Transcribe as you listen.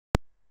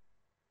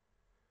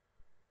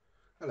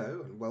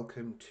Hello and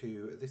welcome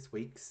to this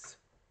week's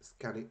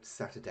Scan It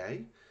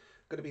Saturday.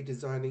 I'm going to be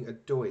designing a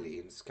doily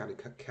in Scan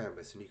Cut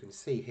Canvas, and you can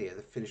see here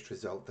the finished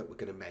result that we're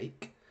going to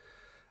make.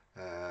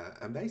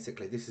 And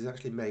basically this is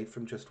actually made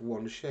from just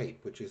one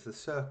shape, which is the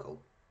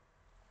circle.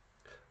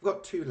 We've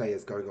got two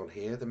layers going on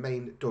here, the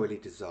main doily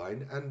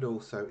design and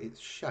also its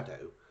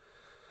shadow.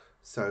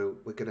 So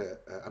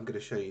I'm going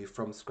to show you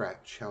from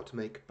scratch how to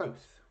make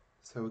both.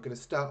 So we're going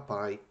to start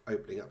by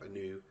opening up a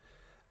new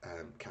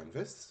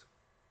canvas.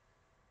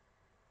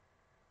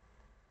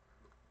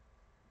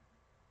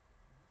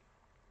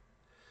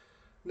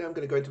 Now I'm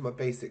going to go into my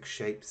basic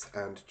shapes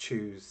and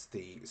choose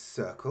the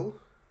circle.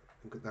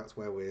 That's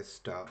where we'll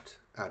start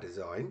our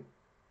design.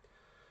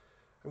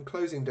 I'm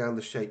closing down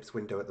the shapes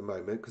window at the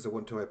moment because I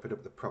want to open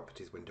up the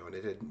properties window and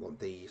I didn't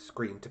want the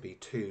screen to be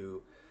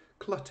too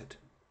cluttered.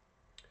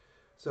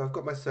 So I've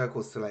got my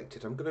circle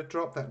selected. I'm going to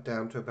drop that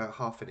down to about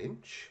 1/2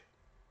 inch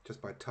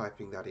just by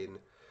typing that in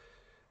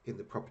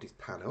the properties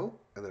panel,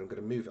 and then I'm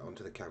going to move it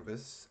onto the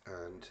canvas,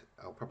 and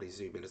I'll probably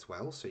zoom in as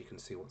well so you can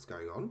see what's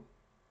going on.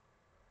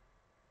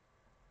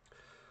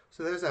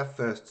 So there's our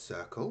first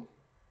circle.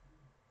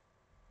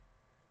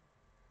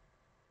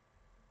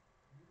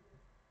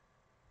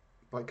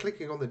 By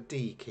clicking on the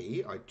D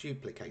key, I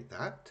duplicate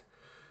that,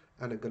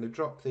 and I'm going to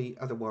drop the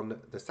other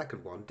one, the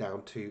second one,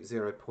 down to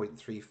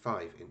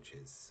 0.35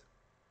 inches.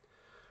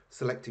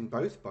 Selecting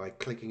both by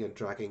clicking and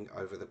dragging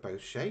over both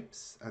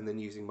shapes, and then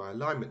using my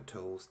alignment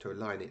tools to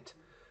align it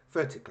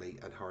vertically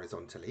and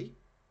horizontally,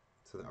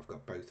 so that I've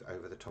got both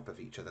over the top of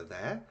each other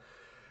there.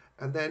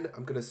 And then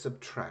I'm going to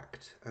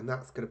subtract, and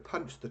that's going to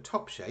punch the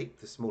top shape,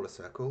 the smaller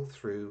circle,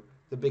 through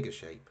the bigger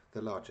shape,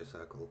 the larger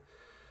circle.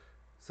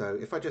 So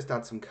if I just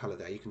add some colour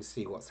there, you can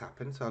see what's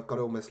happened. So I've got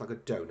almost like a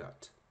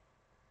donut.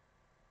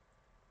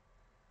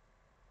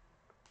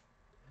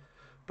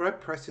 By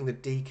pressing the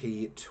D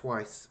key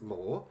twice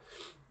more,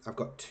 I've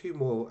got two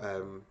more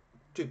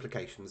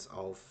duplications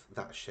of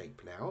that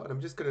shape now, and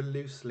I'm just going to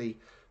loosely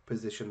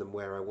position them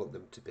where I want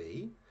them to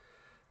be.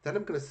 Then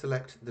I'm going to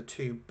select the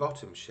two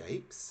bottom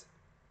shapes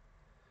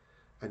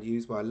and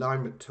use my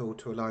alignment tool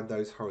to align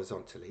those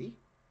horizontally,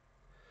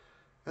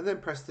 and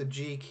then press the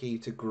G key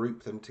to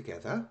group them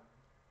together.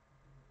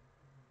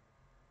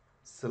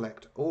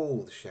 Select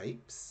all the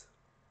shapes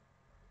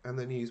and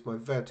then use my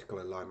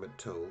vertical alignment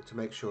tool to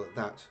make sure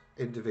that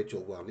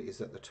individual one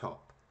is at the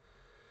top.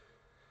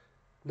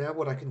 Now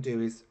what I can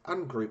do is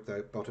ungroup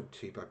the bottom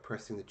two by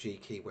pressing the G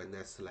key when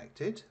they're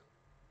selected.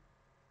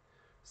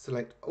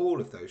 Select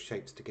all of those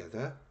shapes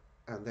together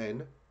and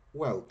then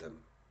weld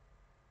them.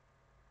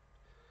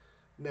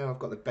 Now I've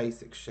got the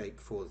basic shape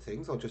for the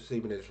things. I'll just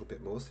zoom in a little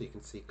bit more so you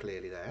can see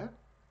clearly there.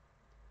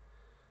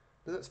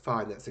 Now that's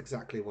fine, that's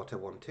exactly what I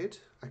wanted.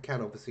 I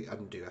can obviously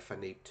undo if I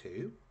need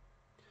to.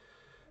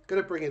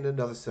 Going to bring in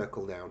another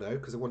circle now though,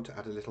 because I want to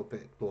add a little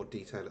bit more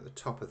detail at the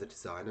top of the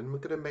design, and we're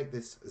going to make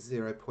this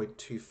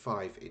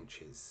 0.25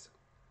 inches.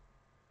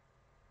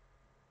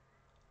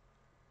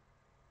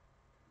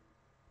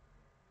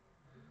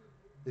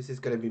 This is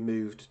going to be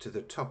moved to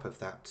the top of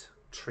that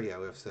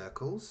trio of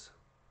circles.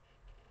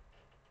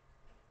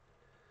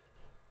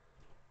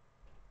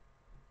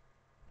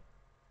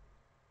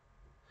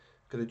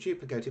 Going to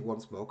duplicate it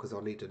once more because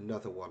I'll need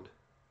another one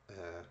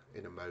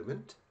in a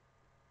moment.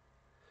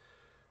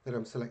 Then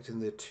I'm selecting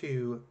the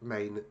two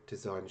main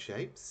design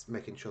shapes,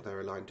 making sure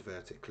they're aligned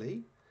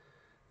vertically.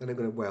 Then I'm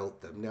going to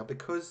weld them. Now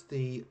because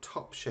the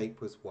top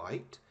shape was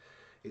white,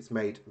 it's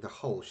made the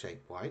whole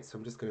shape white, so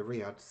I'm just going to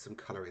re-add some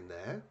colour in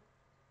there.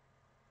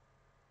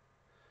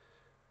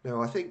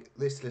 Now I think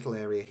this little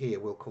area here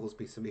will cause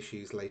me some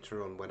issues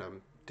later on when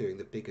I'm doing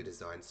the bigger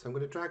design, so I'm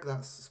going to drag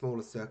that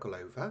smaller circle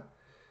over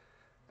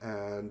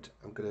and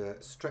I'm going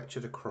to stretch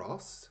it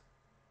across.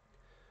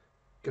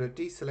 Going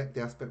to deselect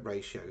the aspect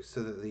ratio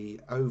so that the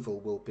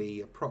oval will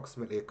be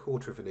approximately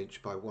 1/4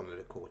 inch by 1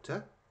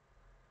 1/4.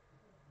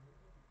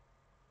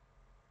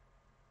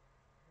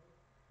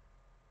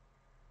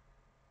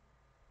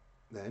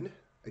 Then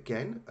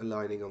again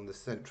aligning on the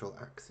central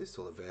axis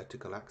or the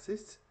vertical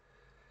axis,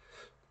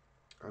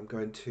 I'm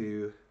going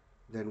to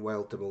then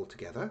weld them all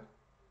together.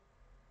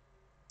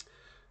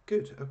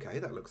 Good, okay,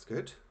 that looks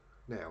good.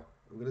 Now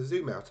I'm going to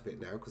zoom out a bit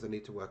now because I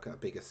need to work at a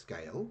bigger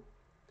scale.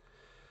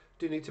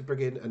 Do need to bring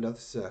in another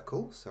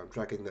circle, so I'm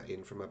dragging that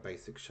in from my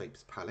basic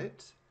shapes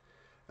palette,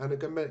 and I'm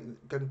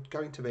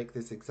going to make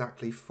this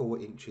exactly 4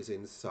 inches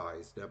in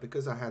size. Now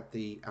because I had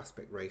the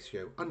aspect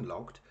ratio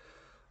unlocked,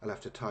 I'll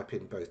have to type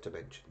in both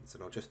dimensions,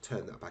 and I'll just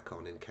turn that back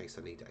on in case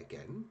I need it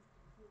again.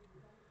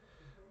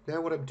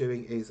 Now what I'm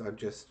doing is I'm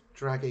just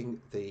dragging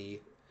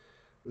the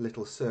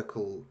little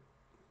circle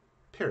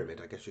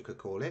pyramid, I guess you could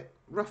call it,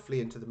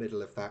 roughly into the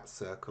middle of that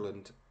circle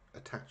and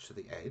attach to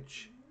the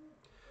edge.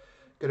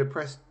 Going to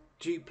press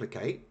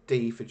duplicate,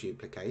 D for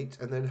duplicate,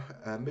 and then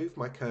move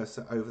my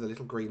cursor over the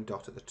little green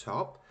dot at the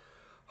top,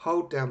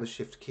 hold down the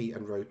shift key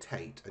and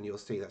rotate, and you'll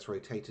see that's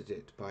rotated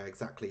it by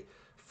exactly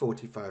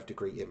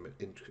 45-degree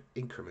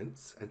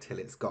increments until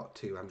it's got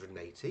to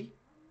 180.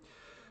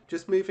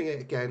 Just moving it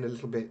again a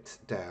little bit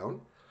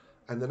down,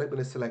 And then I'm going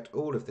to select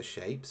all of the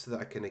shapes so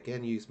that I can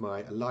again use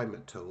my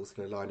alignment tools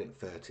and align it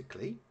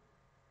vertically.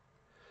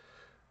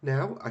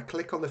 Now I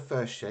click on the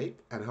first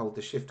shape and hold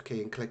the shift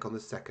key and click on the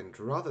second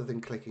rather than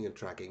clicking and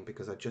dragging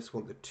because I just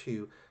want the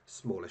two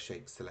smaller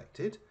shapes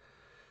selected.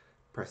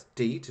 Press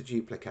D to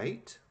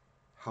duplicate,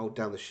 hold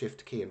down the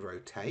shift key and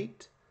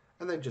rotate,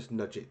 and then just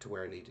nudge it to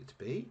where I need it to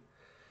be.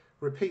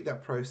 Repeat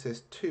that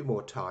process 2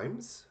 more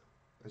times,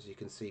 as you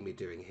can see me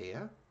doing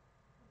here.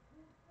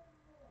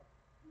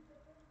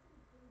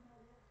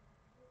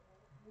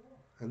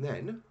 And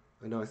then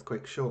a nice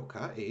quick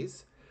shortcut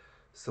is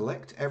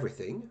select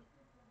everything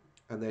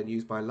and then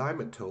use my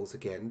alignment tools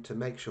again to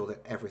make sure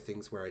that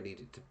everything's where I need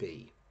it to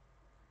be.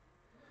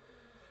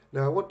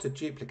 Now I want to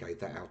duplicate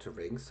that outer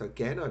ring, so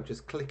again I'm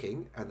just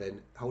clicking and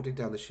then holding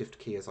down the shift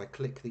key as I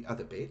click the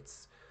other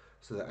bits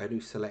so that I only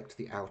select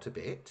the outer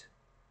bit.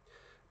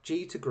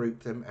 G to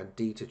group them and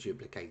D to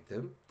duplicate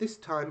them. This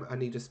time I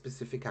need a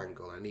specific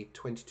angle, I need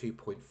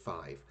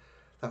 22.5.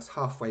 That's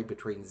halfway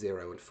between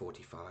 0 and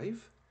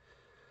 45.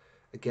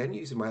 Again,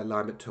 using my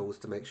alignment tools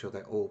to make sure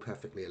they're all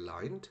perfectly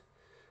aligned.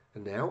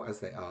 And now, as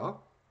they are,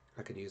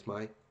 I can use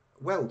my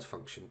weld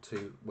function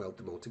to weld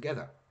them all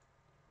together.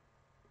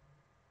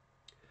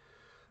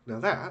 Now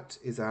that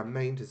is our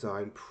main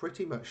design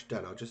pretty much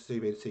done. I'll just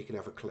zoom in so you can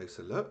have a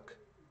closer look.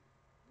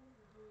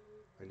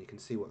 And you can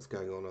see what's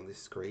going on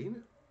this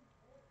screen.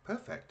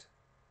 Perfect.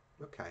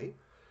 Okay.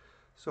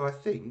 So I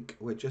think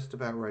we're just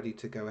about ready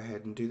to go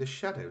ahead and do the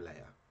shadow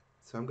layer.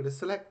 So I'm going to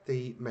select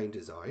the main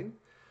design,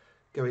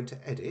 go into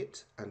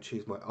Edit and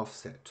choose my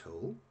Offset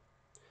tool.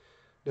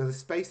 Now the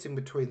spacing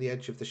between the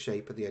edge of the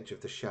shape and the edge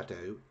of the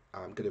shadow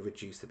I'm going to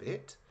reduce a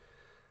bit.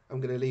 I'm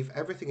going to leave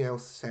everything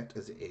else set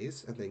as it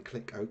is and then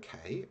click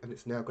OK, and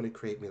it's now going to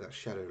create me that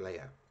shadow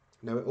layer.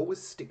 Now it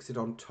always sticks it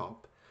on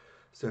top,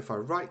 so if I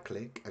right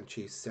click and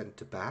choose Send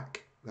to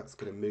Back, that's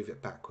going to move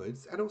it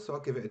backwards, and also I'll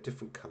give it a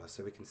different colour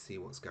so we can see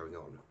what's going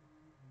on.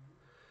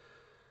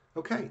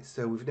 Okay,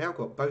 so we've now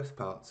got both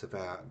parts of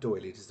our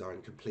doily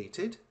design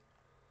completed.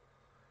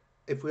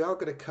 If we are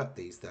going to cut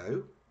these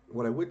though,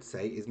 what I would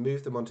say is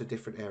move them onto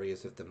different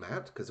areas of the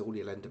mat, because all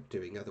you'll end up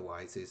doing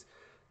otherwise is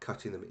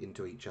cutting them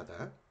into each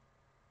other.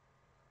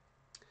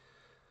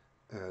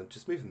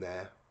 Just move them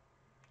there.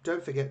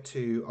 Don't forget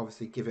to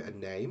obviously give it a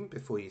name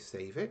before you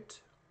save it.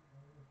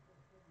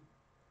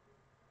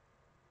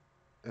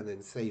 And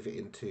then save it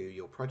into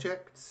your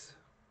projects.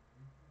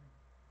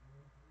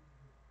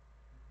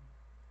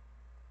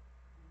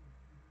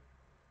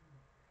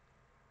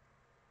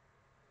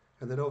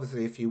 And then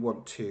obviously if you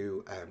want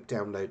to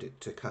download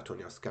it to cut on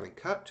your Scan and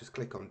Cut, just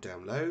click on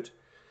Download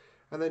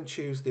and then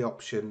choose the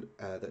option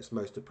that's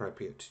most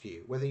appropriate to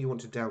you. Whether you want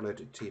to download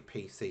it to your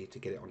PC to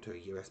get it onto a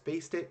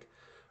USB stick,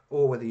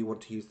 or whether you want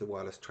to use the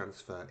wireless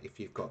transfer if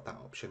you've got that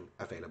option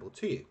available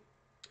to you.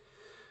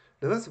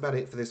 Now that's about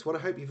it for this one. I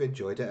hope you've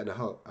enjoyed it and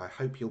I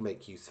hope you'll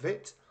make use of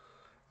it.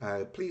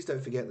 Please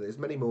don't forget that there's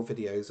many more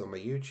videos on my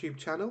YouTube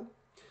channel,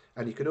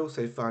 and you can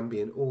also find me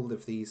in all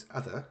of these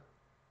other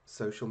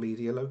social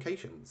media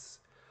locations.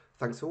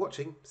 Thanks for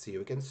watching. See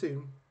you again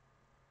soon.